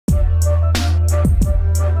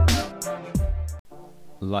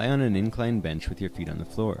Lie on an incline bench with your feet on the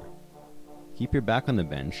floor. Keep your back on the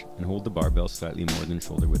bench and hold the barbell slightly more than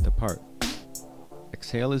shoulder width apart.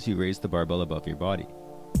 Exhale as you raise the barbell above your body.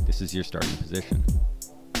 This is your starting position.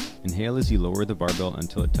 Inhale as you lower the barbell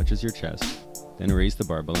until it touches your chest, then raise the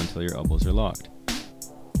barbell until your elbows are locked.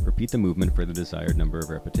 Repeat the movement for the desired number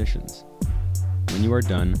of repetitions. When you are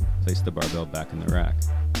done, place the barbell back in the rack.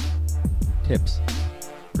 Tips: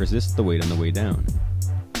 resist the weight on the way down.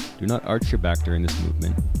 Do not arch your back during this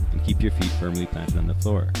movement, and keep your feet firmly planted on the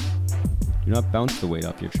floor. Do not bounce the weight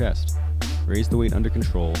off your chest. Raise the weight under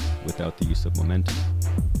control without the use of momentum.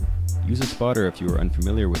 Use a spotter if you are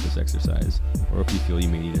unfamiliar with this exercise, or if you feel you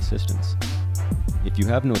may need assistance. If you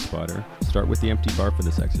have no spotter, start with the empty bar for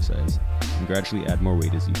this exercise, and gradually add more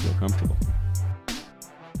weight as you feel comfortable.